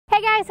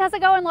guys, how's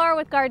it going? Laura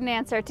with Garden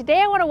Answer. Today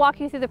I want to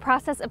walk you through the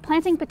process of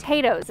planting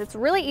potatoes. It's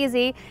really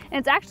easy, and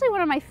it's actually one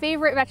of my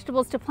favorite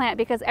vegetables to plant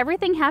because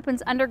everything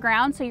happens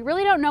underground, so you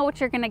really don't know what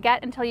you're going to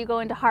get until you go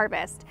into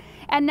harvest.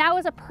 And now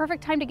is a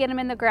perfect time to get them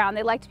in the ground.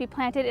 They like to be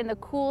planted in the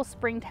cool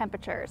spring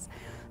temperatures.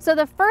 So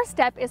the first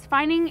step is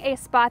finding a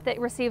spot that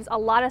receives a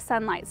lot of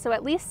sunlight, so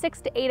at least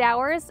 6 to 8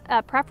 hours,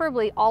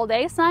 preferably all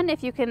day sun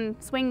if you can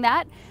swing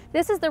that.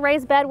 This is the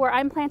raised bed where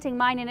I'm planting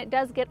mine, and it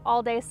does get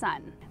all day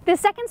sun. The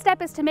second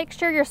step is to make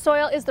sure your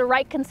soil is the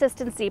right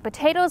consistency.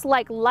 Potatoes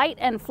like light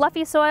and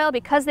fluffy soil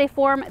because they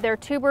form their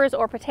tubers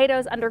or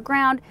potatoes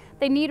underground.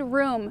 They need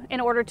room in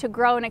order to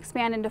grow and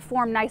expand and to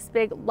form nice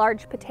big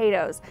large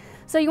potatoes.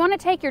 So you want to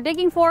take your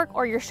digging fork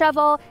or your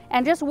shovel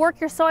and just work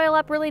your soil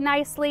up really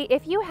nicely.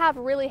 If you have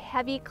really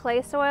heavy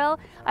clay soil,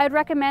 I would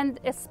recommend,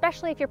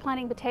 especially if you're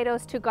planting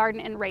potatoes, to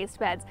garden in raised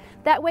beds.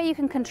 That way you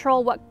can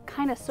control what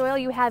kind of soil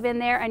you have in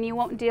there and you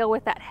won't deal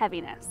with that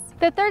heaviness.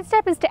 The third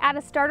step is to add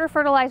a starter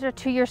fertilizer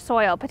to your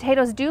soil.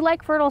 Potatoes do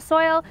like fertile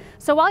soil,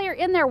 so while you're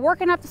in there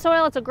working up the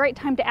soil, it's a great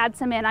time to add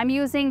some in. I'm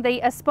using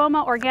the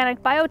Espoma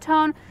Organic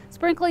Biotone,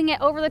 sprinkling it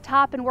over the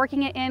top and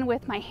working it in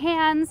with my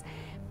hands.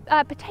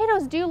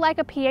 Potatoes do like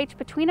a pH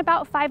between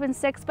about 5 and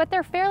 6, but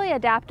they're fairly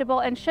adaptable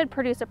and should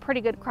produce a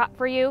pretty good crop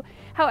for you.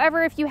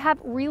 However, if you have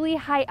really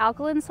high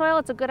alkaline soil,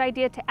 it's a good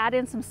idea to add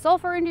in some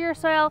sulfur into your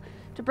soil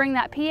to bring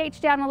that pH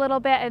down a little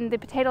bit, and the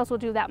potatoes will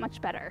do that much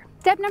better.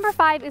 Step number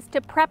 5 is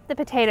to prep the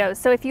potatoes.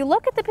 So if you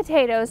look at the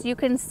potatoes, you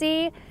can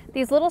see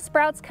these little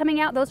sprouts coming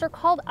out. Those are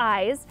called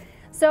eyes.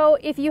 So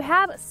if you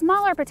have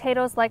smaller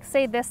potatoes, like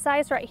say this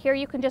size right here,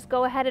 you can just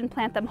go ahead and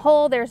plant them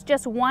whole. There's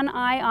just one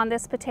eye on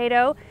this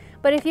potato.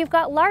 But if you've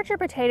got larger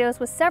potatoes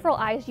with several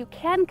eyes, you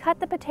can cut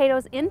the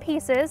potatoes in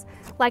pieces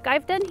like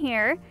I've done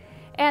here.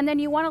 And then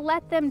you want to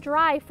let them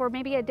dry for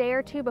maybe a day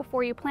or two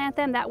before you plant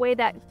them. That way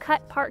that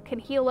cut part can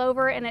heal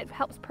over and it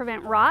helps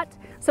prevent rot.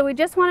 So we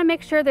just want to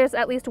make sure there's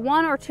at least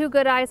 1 or 2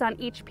 good eyes on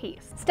each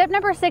piece. Step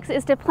number 6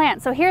 is to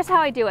plant. So here's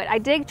how I do it. I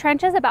dig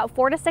trenches about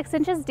 4 to 6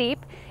 inches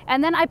deep,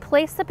 and then I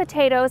place the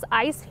potatoes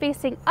eyes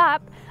facing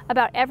up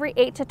about every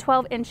 8 to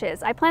 12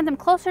 inches. I plant them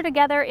closer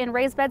together in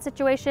raised bed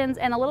situations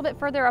and a little bit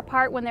further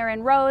apart when they're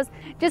in rows.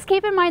 Just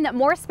keep in mind that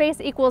more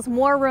space equals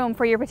more room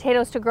for your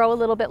potatoes to grow a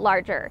little bit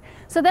larger.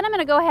 So then I'm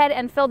going to go ahead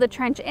and fill the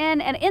trench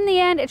in, and in the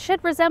end it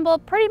should resemble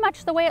pretty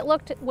much the way it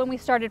looked when we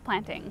started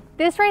planting.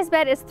 This raised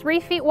bed is 3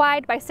 feet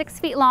wide by 6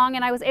 feet long,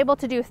 and I was able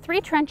to do 3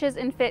 trenches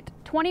and fit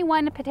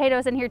 21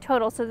 potatoes in here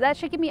total. So that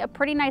should give me a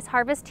pretty nice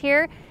harvest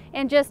here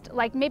in just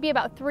like maybe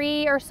about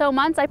 3 or so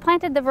months. I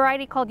planted the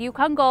variety called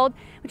Yukon Gold,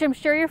 which I'm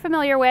sure you're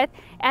familiar with,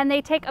 and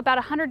they take about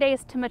 100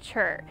 days to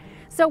mature.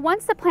 So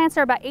once the plants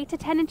are about 8 to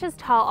 10 inches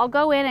tall, I'll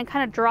go in and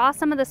kind of draw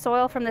some of the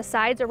soil from the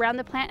sides around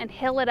the plant and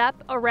hill it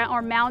up around,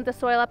 or mound the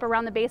soil up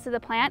around the base of the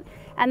plant,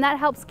 and that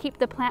helps keep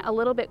the plant a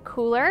little bit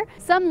cooler.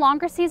 Some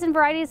longer season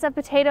varieties of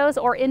potatoes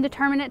or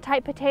indeterminate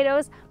type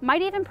potatoes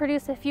might even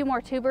produce a few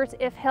more tubers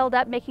if hilled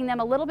up, making them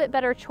a little bit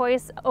better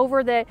choice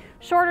over the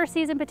shorter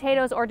season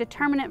potatoes or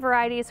determinate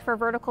varieties for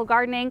vertical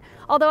gardening.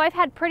 Although I've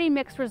had pretty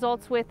mixed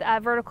results with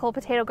vertical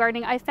potato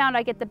gardening, I found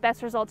I get the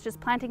best results just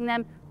planting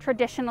them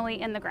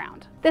traditionally in the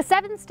ground. The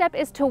 7th step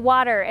is to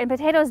water, and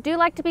potatoes do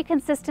like to be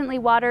consistently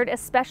watered,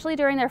 especially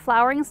during their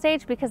flowering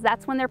stage, because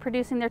that's when they're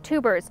producing their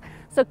tubers.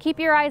 So keep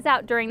your eyes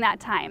out during that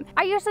time.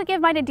 I usually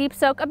give mine a deep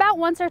soak about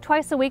once or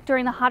twice a week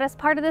during the hottest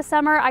part of the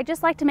summer. I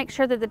just like to make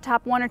sure that the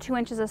top 1 or 2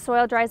 inches of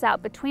soil dries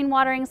out between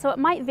watering, so it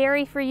might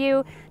vary for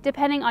you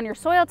depending on your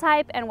soil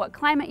type and what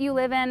climate you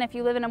live in. If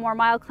you live in a more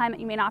mild climate,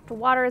 you may not have to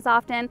water as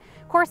often.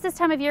 Of course, this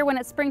time of year when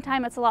it's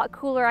springtime, it's a lot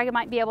cooler. I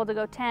might be able to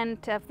go 10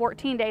 to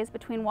 14 days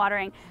between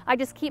watering. I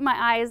just keep my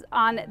eyes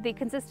on the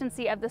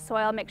consistency of the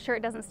soil, make sure it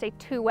doesn't stay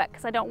too wet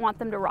because I don't want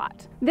them to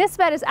rot. This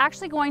bed is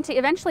actually going to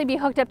eventually be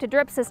hooked up to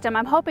drip system,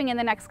 I'm hoping in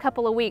the next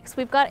couple of weeks.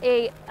 We've got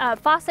a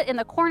faucet in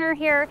the corner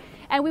here,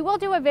 and we will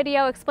do a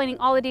video explaining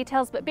all the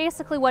details, but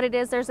basically what it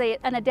is, there's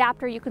an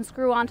adapter you can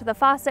screw onto the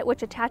faucet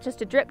which attaches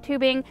to drip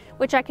tubing,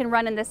 which I can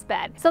run in this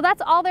bed. So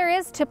that's all there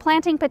is to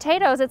planting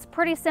potatoes. It's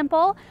pretty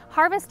simple.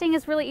 Harvesting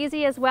is really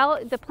easy as well.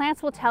 The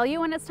plants will tell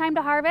you when it's time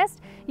to harvest.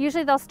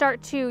 Usually they'll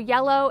start to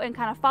yellow and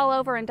kind of fall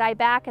over and die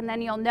back, and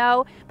then you'll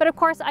know. But of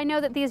course, I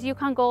know that these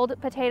Yukon Gold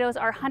potatoes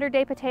are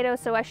 100-day potatoes,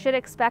 so I should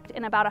expect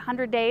in about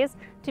 100 days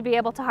to be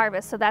able to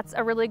harvest. So that's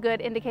a really good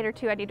indicator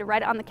too. I need to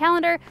write it on the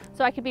calendar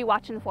so I could be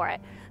watching for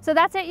it. So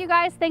that's it, you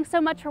guys. Thanks so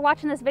much for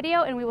watching this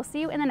video, and we will see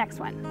you in the next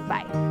one.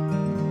 Bye.